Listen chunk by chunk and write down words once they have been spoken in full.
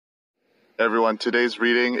Everyone, today's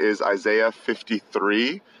reading is Isaiah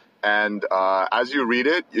 53. And as you read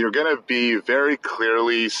it, you're going to be very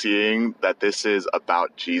clearly seeing that this is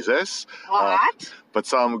about Jesus. What? But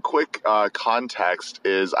some quick context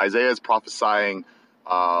is Isaiah is prophesying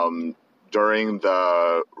during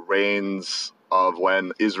the reigns of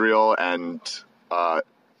when Israel's going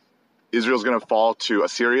to fall to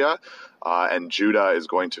Assyria, and Judah is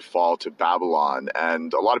going to fall to Babylon.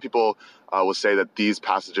 And a lot of people will say that these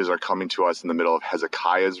passages are coming to us in the middle of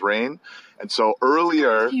Hezekiah's reign. And so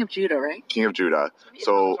earlier, King of Judah, right? King of Judah.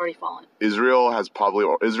 Israel's already fallen. Israel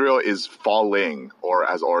is falling or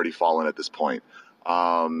has already fallen at this point.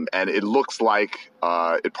 And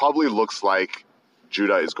it probably looks like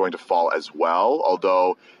Judah is going to fall as well,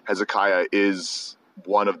 although Hezekiah is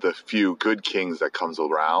one of the few good kings that comes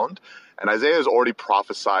around. And Isaiah has already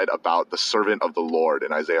prophesied about the servant of the Lord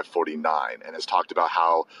in Isaiah 49 and has talked about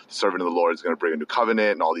how the servant of the Lord is going to bring a new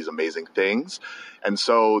covenant and all these amazing things. And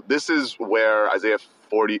so this is where Isaiah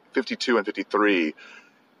 52 and 53,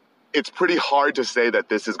 it's pretty hard to say that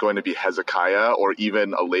this is going to be Hezekiah or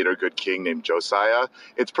even a later good king named Josiah.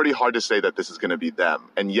 It's pretty hard to say that this is going to be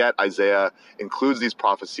them. And yet Isaiah includes these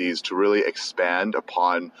prophecies to really expand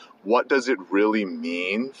upon what does it really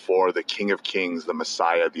mean for the King of Kings, the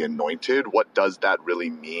Messiah, the Anointed? What does that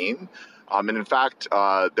really mean? And in fact,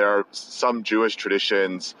 there are some Jewish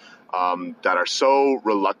traditions that are so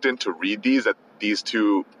reluctant to read these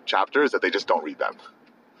two chapters that they just don't read them.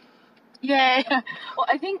 Yeah. Well,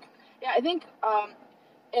 I think,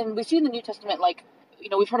 and we see in the New Testament,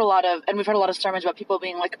 we've heard a lot of sermons about people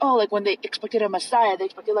being like, oh, like when they expected a Messiah, they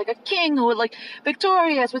expected like a king who would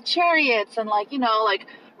victorious with chariots and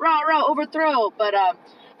rah, overthrow. But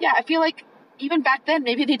I feel like even back then,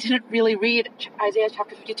 maybe they didn't really read Isaiah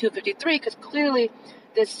chapter 52 and 53, because clearly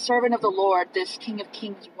this servant of the Lord, this King of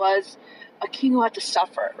Kings, was a king who had to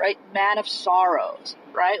suffer, right? Man of sorrows,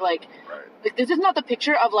 right? Like this is not the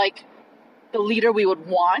picture of the leader we would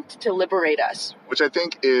want to liberate us. Which I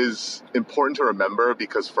think is important to remember,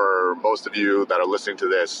 because for most of you that are listening to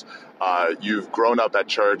this, you've grown up at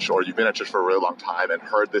church or you've been at church for a really long time and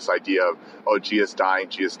heard this idea of, oh, Jesus dying.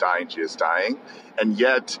 And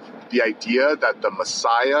yet the idea that the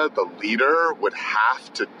Messiah, the leader, would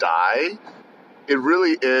have to die, it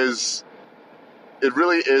really is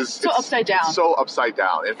so upside down. It's so upside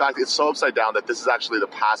down. In fact, it's so upside down that this is actually the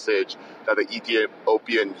passage that the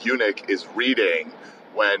Ethiopian eunuch is reading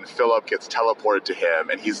when Philip gets teleported to him,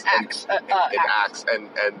 and he's in Acts, and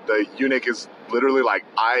the eunuch is literally like,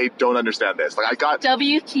 I don't understand this. I got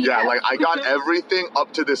WTF. Yeah, I got everything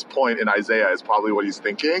up to this point in Isaiah is probably what he's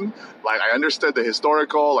thinking. I understood the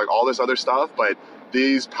historical, all this other stuff, but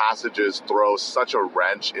these passages throw such a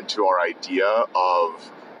wrench into our idea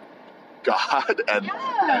of God and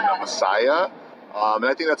the Messiah. And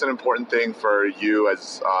I think that's an important thing for you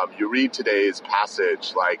as you read today's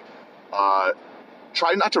passage.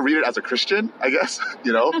 Try not to read it as a Christian, I guess,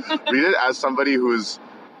 read it as somebody who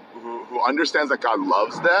understands that God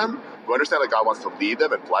loves them, who understands that God wants to lead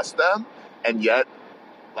them and bless them. And yet,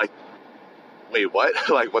 wait, what?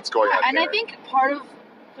 What's going on And there? I think part of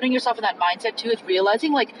putting yourself in that mindset too is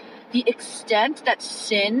realizing the extent that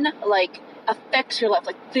sin, affects your life.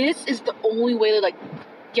 This is the only way to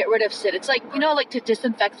get rid of sin. It's to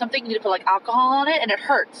disinfect something, you need to put alcohol on it and it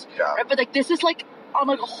hurts. Yeah. Right? But this is on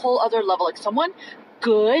a whole other level. Someone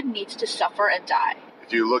good needs to suffer and die.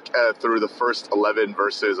 If you look through the first 11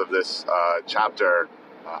 verses of this chapter,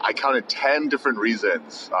 I counted 10 different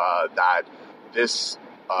reasons that this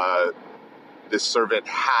servant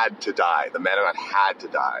had to die. The man of God had to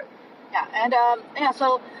die. Yeah, and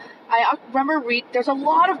so I remember there's a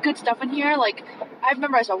lot of good stuff in here. I've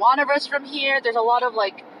memorized a Awana verse from here. There's a lot of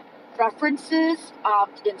references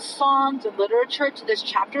in songs and literature to this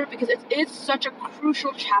chapter, because it is such a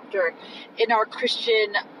crucial chapter in our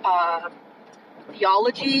Christian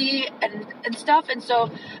theology and stuff. And so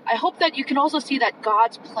I hope that you can also see that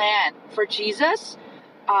God's plan for Jesus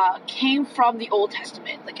came from the Old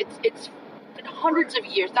Testament. It's been hundreds of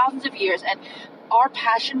years, thousands of years, and our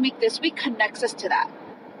Passion Week this week connects us to that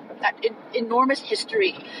enormous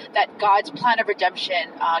history that God's plan of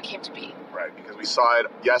redemption came to be. Right, because we saw it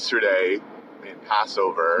yesterday in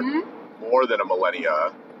Passover, more than a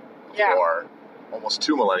millennia before, almost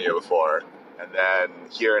 2 millennia before, and then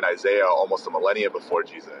here in Isaiah, almost a millennia before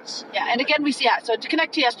Jesus. Yeah, and again we see that. So to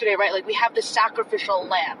connect to yesterday, right, we have the sacrificial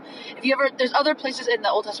lamb. There's other places in the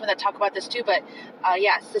Old Testament that talk about this too, but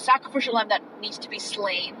it's the sacrificial lamb that needs to be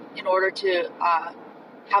slain in order to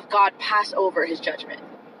have God pass over his judgment.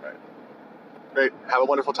 Great. Have a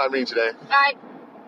wonderful time reading today. Bye.